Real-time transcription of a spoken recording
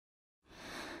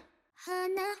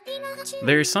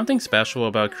There's something special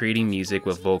about creating music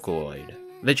with Vocaloid.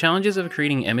 The challenges of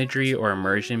creating imagery or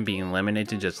immersion being limited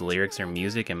to just lyrics or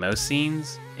music in most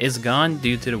scenes is gone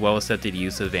due to the well-accepted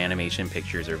use of animation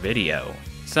pictures or video.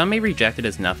 Some may reject it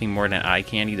as nothing more than eye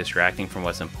candy distracting from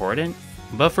what's important,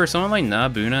 but for someone like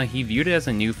N-buna, he viewed it as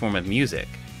a new form of music,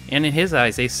 and in his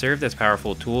eyes they served as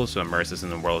powerful tools to immerse us in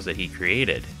the worlds that he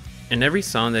created. In every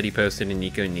song that he posted in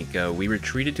Nico Nico, we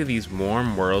retreated to these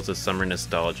warm worlds of summer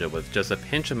nostalgia with just a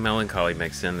pinch of melancholy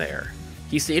mixed in there.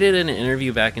 He stated in an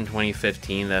interview back in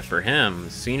 2015 that for him,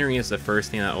 scenery is the first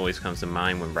thing that always comes to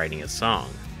mind when writing a song.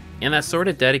 And that sort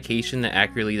of dedication to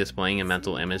accurately displaying a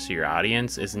mental image to your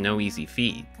audience is no easy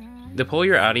feat. To pull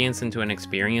your audience into an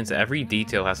experience, every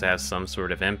detail has to have some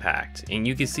sort of impact, and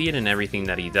you can see it in everything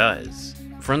that he does.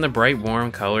 From the bright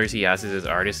warm colors he asks his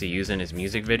artists to use in his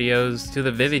music videos, to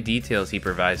the vivid details he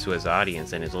provides to his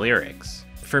audience in his lyrics.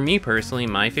 For me personally,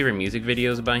 my favorite music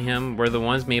videos by him were the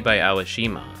ones made by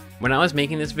Awashima. When I was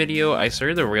making this video, I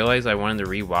started to realize I wanted to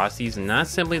re-watch these not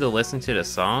simply to listen to the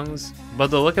songs, but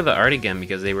to look at the art again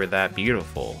because they were that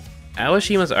beautiful.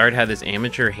 Awashima's art had this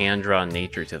amateur hand-drawn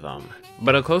nature to them,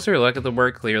 but a closer look at the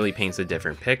work clearly paints a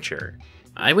different picture.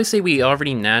 I would say we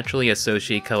already naturally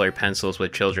associate colored pencils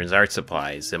with children's art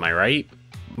supplies, am I right?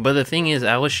 But the thing is,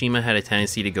 Awashima had a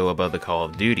tendency to go above the call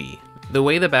of duty. The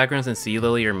way the backgrounds in Sea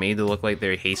Lily are made to look like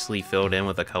they're hastily filled in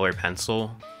with a colored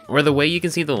pencil, or the way you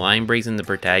can see the line breaks in the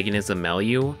protagonist of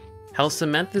Melu, helps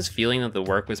cement this feeling that the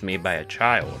work was made by a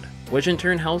child, which in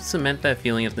turn helps cement that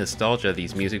feeling of nostalgia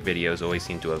these music videos always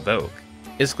seem to evoke.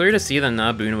 It's clear to see that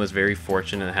N-buna was very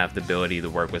fortunate to have the ability to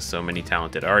work with so many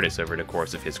talented artists over the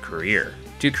course of his career,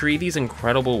 to create these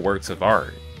incredible works of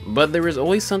art, but there was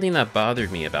always something that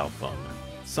bothered me about them.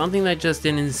 Something that just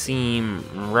didn't seem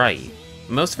right.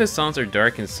 Most of his songs are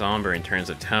dark and somber in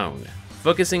terms of tone,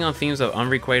 focusing on themes of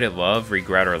unrequited love,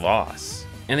 regret, or loss,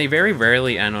 and they very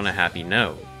rarely end on a happy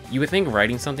note. You would think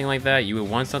writing something like that, you would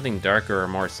want something darker or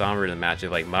more somber to match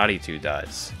it like Maritu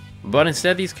does. But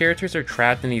instead these characters are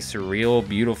trapped in these surreal,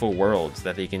 beautiful worlds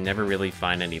that they can never really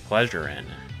find any pleasure in.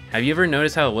 Have you ever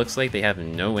noticed how it looks like they have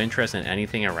no interest in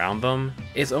anything around them?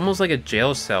 It's almost like a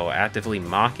jail cell actively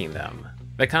mocking them.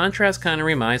 The contrast kinda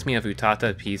reminds me of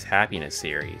Utada P's Happiness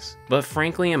series, but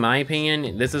frankly in my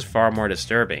opinion, this is far more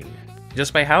disturbing,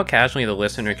 just by how casually the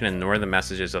listener can ignore the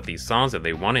messages of these songs if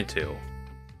they wanted to.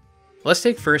 Let's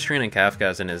take First Train and Kafka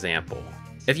as an example.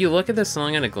 If you look at the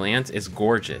song at a glance, it's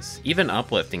gorgeous, even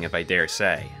uplifting if I dare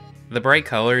say. The bright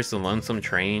colors, the lonesome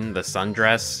train, the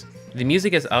sundress, the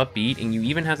music is upbeat, and you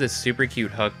even have this super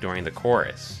cute hook during the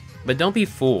chorus. But don't be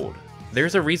fooled,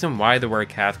 there's a reason why the word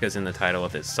Kafka is in the title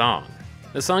of this song.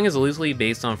 The song is loosely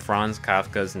based on Franz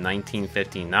Kafka's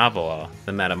 1915 novella,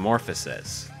 The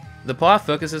Metamorphosis. The plot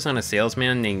focuses on a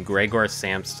salesman named Gregor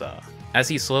Samsa, as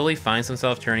he slowly finds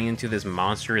himself turning into this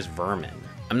monstrous vermin.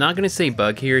 I'm not going to say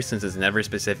bug here since it's never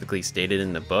specifically stated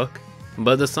in the book,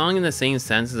 but the song in the same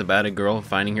sense is about a girl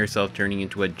finding herself turning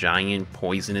into a giant,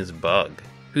 poisonous bug,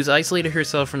 who's isolated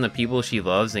herself from the people she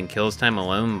loves and kills time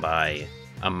alone by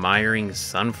admiring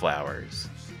sunflowers.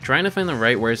 Trying to find the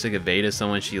right words to convey to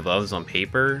someone she loves on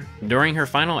paper during her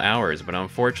final hours, but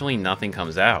unfortunately nothing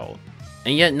comes out.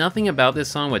 And yet nothing about this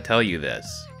song would tell you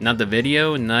this. Not the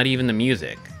video, not even the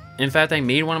music. In fact, I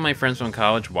made one of my friends from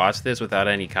college watch this without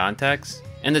any context,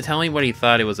 and to tell me what he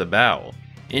thought it was about.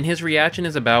 And his reaction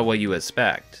is about what you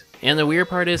expect. And the weird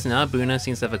part is N-buna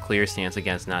seems to have a clear stance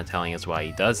against not telling us why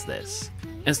he does this,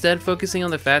 instead focusing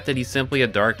on the fact that he's simply a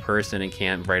dark person and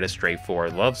can't write a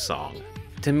straightforward love song.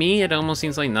 To me, it almost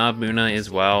seems like N-buna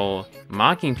is, well,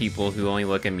 mocking people who only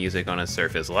look at music on a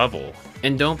surface level,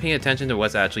 and don't pay attention to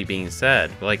what's actually being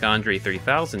said, like Andre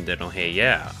 3000 did on Hey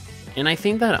Yeah. And I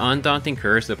think that undaunting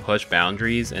courage to push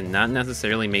boundaries and not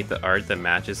necessarily make the art that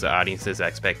matches the audience's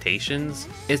expectations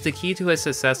is the key to his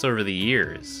success over the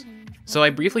years. So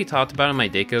I briefly talked about in my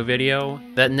Deco video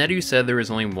that Neru said there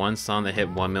was only one song that hit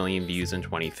 1 million views in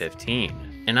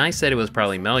 2015, and I said it was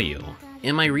probably Melu.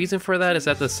 And my reason for that is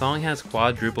that the song has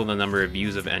quadrupled the number of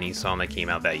views of any song that came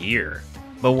out that year.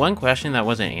 But one question that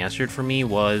wasn't answered for me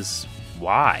was,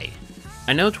 why?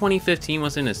 I know 2015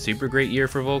 wasn't a super great year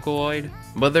for Vocaloid,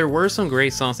 but there were some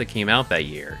great songs that came out that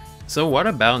year. So what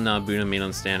about N-buna made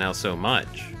them stand out so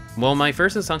much? Well, my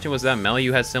first assumption was that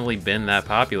Melu has simply been that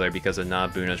popular because of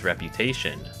N-buna's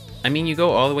reputation. I mean, you go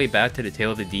all the way back to the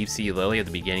Tale of the Deep Sea Lily at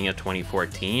the beginning of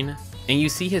 2014, and you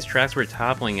see his tracks were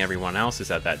toppling everyone else's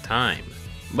at that time.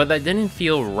 But that didn't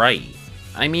feel right.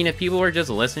 I mean, if people were just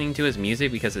listening to his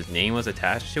music because his name was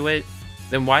attached to it,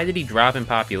 then why did he drop in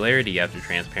popularity after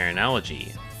Transparent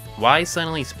Elegy? Why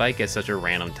suddenly spike at such a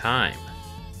random time?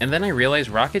 And then I realized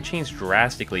rock had changed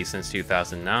drastically since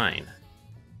 2009.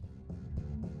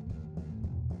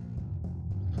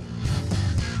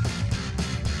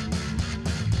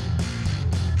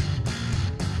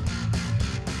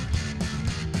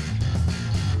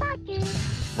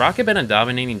 Rock had been a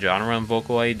dominating genre in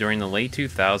Vocaloid during the late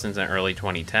 2000s and early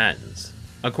 2010s.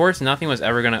 Of course, nothing was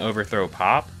ever going to overthrow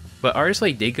pop, but artists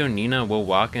like Deiko Nina,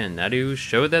 Wowaka, and Neru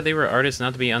showed that they were artists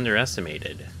not to be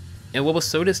underestimated. And what was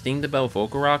so distinct about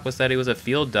Vocarock was that it was a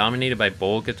field dominated by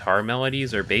bold guitar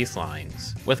melodies or bass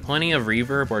lines, with plenty of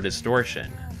reverb or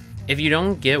distortion. If you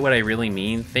don't get what I really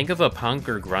mean, think of a punk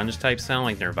or grunge type sound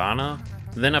like Nirvana,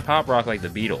 then a pop rock like the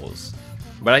Beatles.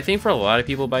 But I think for a lot of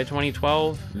people by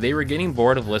 2012, they were getting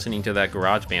bored of listening to that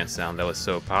garage band sound that was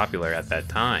so popular at that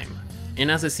time. And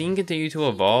as the scene continued to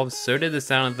evolve, so did the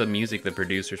sound of the music the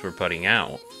producers were putting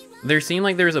out. There seemed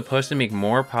like there was a push to make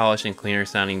more polished and cleaner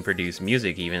sounding produced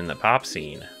music even in the pop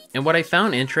scene. And what I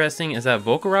found interesting is that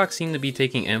Vocarock seemed to be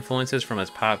taking influences from its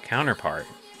pop counterpart.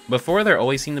 Before, there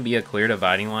always seemed to be a clear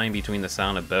dividing line between the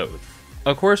sound of both.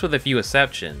 Of course with a few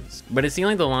exceptions, but it seemed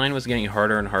like the line was getting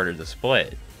harder and harder to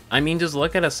split. I mean, just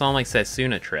look at a song like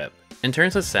Setsuna Trip. In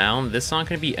terms of sound, this song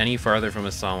couldn't be any farther from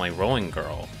a song like Rolling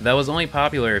Girl, that was only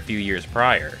popular a few years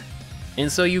prior. And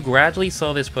so you gradually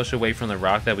saw this push away from the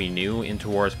rock that we knew and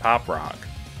towards pop rock.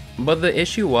 But the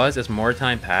issue was, as more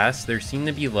time passed, there seemed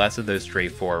to be less of those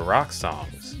straightforward rock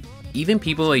songs. Even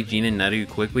people like Jin and Neru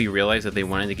quickly realized that they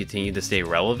wanted to continue to stay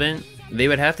relevant, they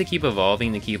would have to keep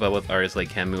evolving to keep up with artists like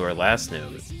Kenmu or Last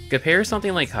Note. Compare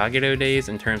something like Kagero Days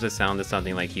in terms of sound to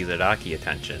something like Hizadaki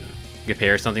Attention.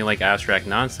 Compare something like Abstract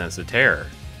Nonsense to Terror.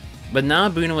 But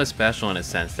N-buna was special in a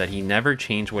sense that he never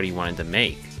changed what he wanted to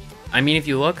make. I mean, if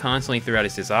you look constantly throughout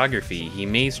his discography, he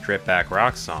made stripped back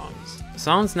rock songs.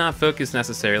 Songs not focused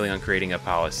necessarily on creating a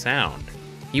polished sound.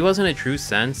 He was in a true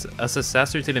sense a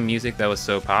successor to the music that was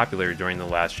so popular during the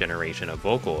last generation of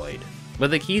Vocaloid.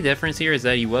 But the key difference here is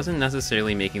that he wasn't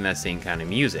necessarily making that same kind of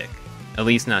music, at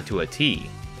least not to a T.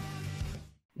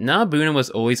 N-buna was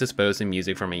always exposed to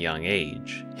music from a young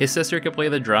age. His sister could play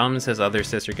the drums, his other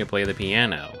sister could play the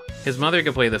piano. His mother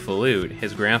could play the flute,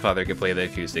 his grandfather could play the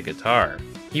acoustic guitar.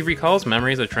 He recalls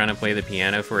memories of trying to play the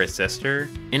piano for his sister,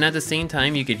 and at the same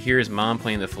time you could hear his mom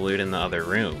playing the flute in the other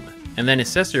room, and then his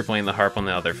sister playing the harp on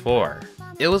the other floor.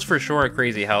 It was for sure a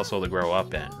crazy household to grow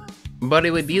up in. But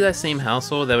it would be that same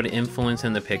household that would influence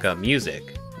him to pick up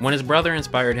music, when his brother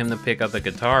inspired him to pick up the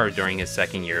guitar during his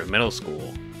second year of middle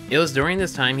school. It was during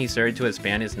this time he started to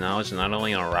expand his knowledge not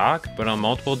only on rock, but on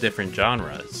multiple different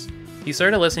genres. He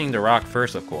started listening to rock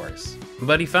first, of course,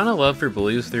 but he found a love for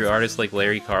blues through artists like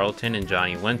Larry Carlton and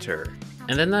Johnny Winter,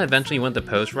 and then that eventually went to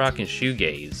post-rock and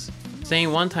shoegaze,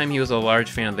 saying one time he was a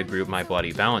large fan of the group My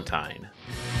Bloody Valentine.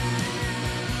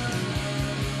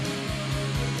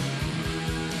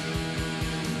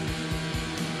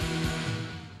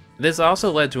 This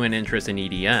also led to an interest in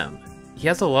EDM. He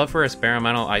has a love for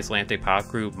experimental Icelandic pop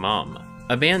group Mum,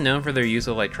 a band known for their use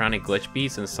of electronic glitch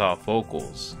beats and soft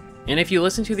vocals. And if you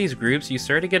listen to these groups, you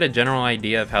start to get a general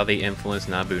idea of how they influenced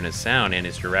N-buna's sound and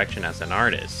his direction as an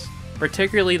artist,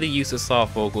 particularly the use of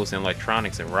soft vocals and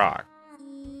electronics in rock.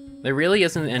 There really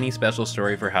isn't any special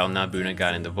story for how N-buna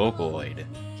got into Vocaloid.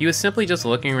 He was simply just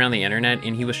looking around the internet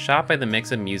and he was shocked by the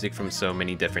mix of music from so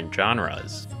many different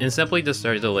genres, and simply just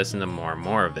started to listen to more and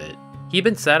more of it. He'd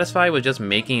been satisfied with just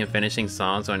making and finishing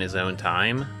songs on his own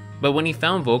time, but when he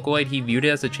found Vocaloid he viewed it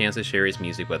as a chance to share his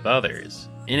music with others.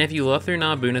 And if you look through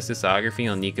N-buna's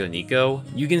discography on Nico Nico,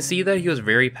 you can see that he was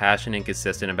very passionate and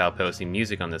consistent about posting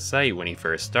music on the site when he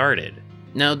first started.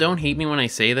 Now don't hate me when I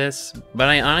say this, but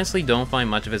I honestly don't find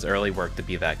much of his early work to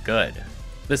be that good.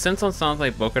 The synths on songs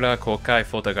like Bokura Kokai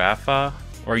Fotografa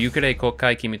or Yukure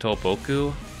Kokai Kimi to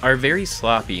Boku are very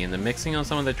sloppy, and the mixing on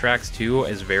some of the tracks too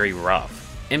is very rough.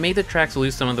 It made the tracks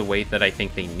lose some of the weight that I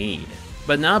think they need.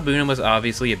 But N-buna was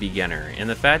obviously a beginner, and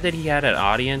the fact that he had an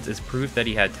audience is proof that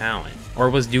he had talent, or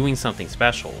was doing something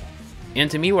special. And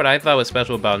to me, what I thought was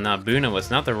special about N-buna was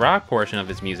not the rock portion of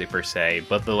his music per se,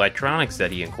 but the electronics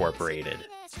that he incorporated.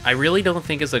 I really don't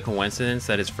think it's a coincidence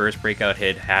that his first breakout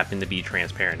hit happened to be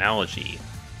Transparent Elegy,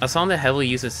 a song that heavily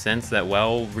uses synths that,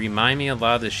 well, remind me a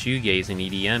lot of the shoegaze and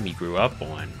EDM he grew up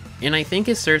on. And I think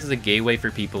it serves as a gateway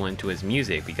for people into his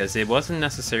music because it wasn't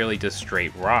necessarily just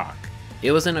straight rock.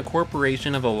 It was an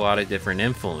incorporation of a lot of different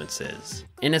influences.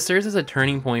 And it serves as a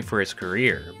turning point for his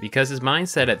career because his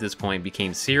mindset at this point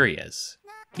became serious.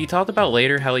 He talked about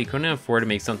later how he couldn't afford to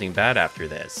make something bad after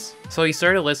this, so he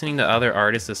started listening to other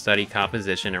artists to study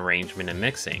composition, arrangement, and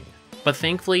mixing. But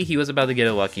thankfully he was about to get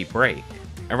a lucky break.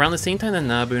 Around the same time that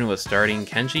N-buna was starting,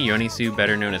 Kenji Yonezu,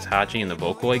 better known as Hachi in the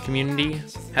Vocaloid community,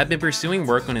 had been pursuing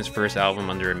work on his first album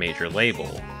under a major label.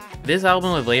 This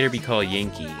album would later be called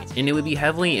Yankee, and it would be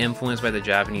heavily influenced by the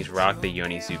Japanese rock that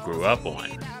Yonezu grew up on.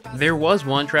 There was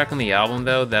one track on the album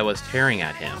though that was tearing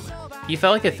at him. He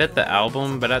felt like it fit the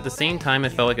album, but at the same time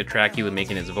it felt like a track he would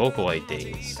make in his Vocaloid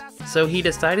days. So he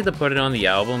decided to put it on the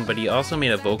album, but he also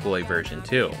made a Vocaloid version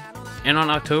too. And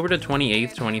on October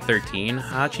 28th, 2013,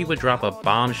 Hachi would drop a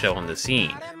bombshell on the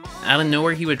scene. Out of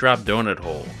nowhere he would drop Donut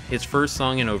Hole, his first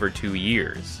song in over 2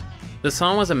 years. The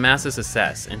song was a massive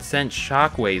success and sent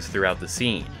shockwaves throughout the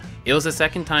scene. It was the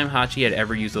second time Hachi had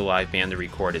ever used a live band to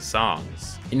record his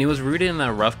songs, and it was rooted in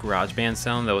that rough garage band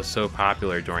sound that was so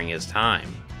popular during his time.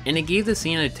 And it gave the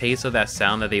scene a taste of that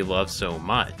sound that they loved so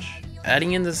much.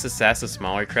 Adding in the success of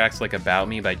smaller tracks like About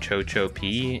Me by Cho Cho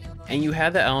P, and you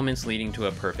had the elements leading to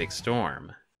a perfect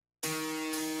storm.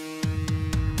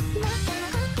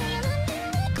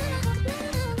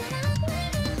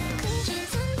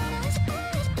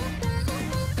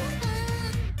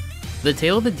 The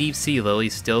Tale of the Deep Sea Lily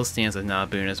still stands as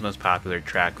N-buna's most popular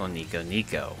track on Nico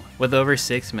Nico, with over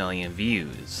 6 million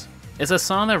views. It's a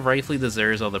song that rightfully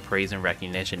deserves all the praise and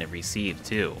recognition it received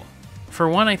too. For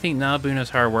one, I think N-buna's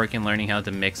hard work in learning how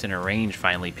to mix and arrange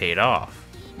finally paid off.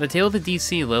 The Tale of the Deep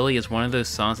Sea Lily is one of those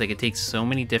songs that could take so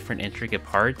many different intricate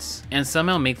parts and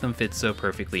somehow make them fit so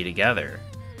perfectly together.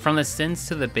 From the synths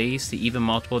to the bass to even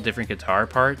multiple different guitar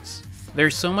parts,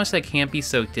 there's so much that can't be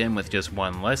soaked in with just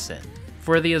one listen.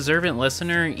 For the observant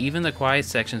listener, even the quiet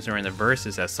sections during the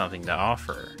verses has something to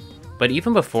offer. But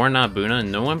even before N-buna,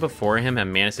 no one before him had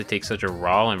managed to take such a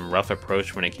raw and rough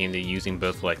approach when it came to using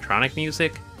both electronic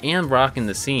music and rock in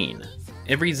the scene.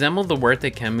 It resembled the work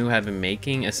that Kenmu had been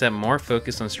making, except more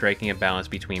focused on striking a balance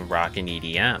between rock and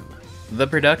EDM. The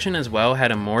production as well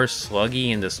had a more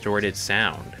sluggy and distorted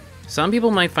sound. Some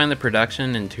people might find the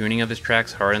production and tuning of his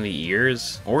tracks hard on the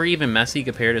ears, or even messy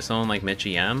compared to someone like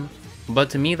Michi M,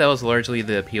 but to me that was largely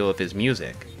the appeal of his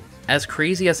music. As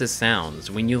crazy as it sounds,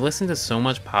 when you listen to so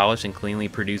much polished and cleanly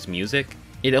produced music,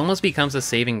 it almost becomes a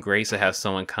saving grace to have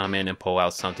someone come in and pull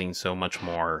out something so much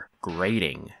more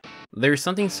grating. There's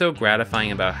something so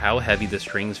gratifying about how heavy the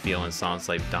strings feel in songs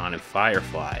like Dawn and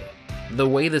Firefly. The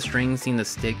way the strings seem to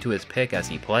stick to his pick as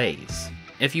he plays.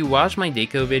 If you watch my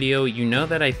Deco video, you know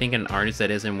that I think an artist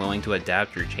that isn't willing to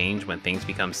adapt or change when things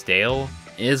become stale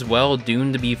is, well,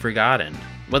 doomed to be forgotten.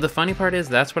 But the funny part is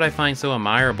that's what I find so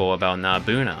admirable about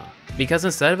N-buna. Because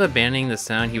instead of abandoning the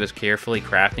sound he was carefully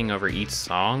crafting over each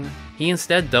song, he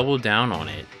instead doubled down on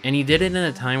it, and he did it in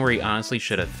a time where he honestly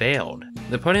should have failed.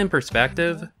 To put it in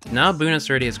perspective, N-buna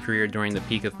started his career during the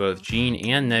peak of both Jin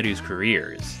and Neru's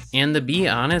careers. And to be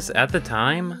honest, at the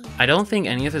time, I don't think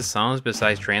any of his songs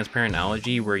besides Transparent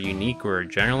Elegy were unique or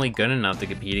generally good enough to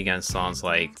compete against songs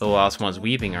like The Lost One's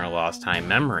Weeping or Lost Time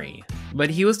Memory. But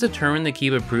he was determined to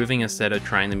keep improving instead of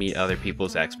trying to meet other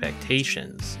people's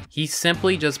expectations. He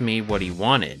simply just made what he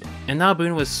wanted, and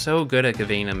N-buna was so good at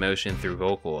conveying emotion through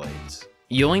Vocaloids.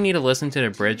 You only need to listen to the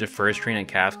bridge of First Train and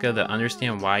Kafka to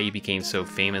understand why he became so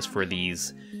famous for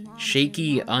these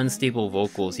shaky, unstable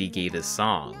vocals he gave his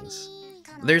songs.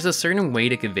 There's a certain way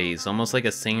to convey, almost like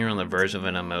a singer on the verge of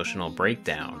an emotional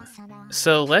breakdown.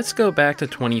 So let's go back to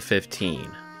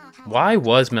 2015. Why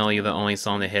was Melody the only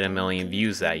song to hit 1 million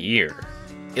views that year?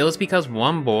 It was because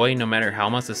one boy, no matter how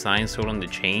much the signs told him to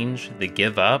change, to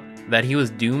give up, that he was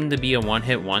doomed to be a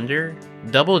one-hit wonder,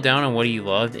 doubled down on what he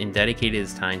loved and dedicated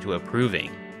his time to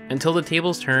improving, until the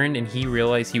tables turned and he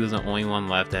realized he was the only one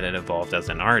left that had evolved as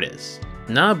an artist.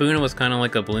 N-buna was kinda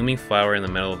like a blooming flower in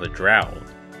the middle of a drought.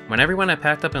 When everyone had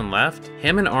packed up and left,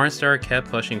 him and Arnstar kept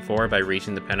pushing forward by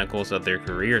reaching the pinnacles of their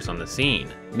careers on the scene,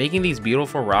 making these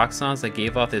beautiful rock songs that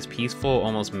gave off this peaceful,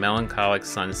 almost melancholic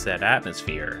sunset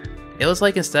atmosphere. It was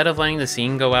like instead of letting the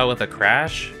scene go out with a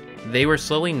crash, they were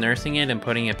slowly nursing it and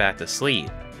putting it back to sleep,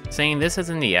 saying this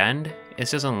isn't the end,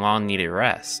 it's just a long needed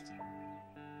rest.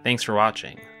 Thanks for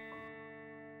watching.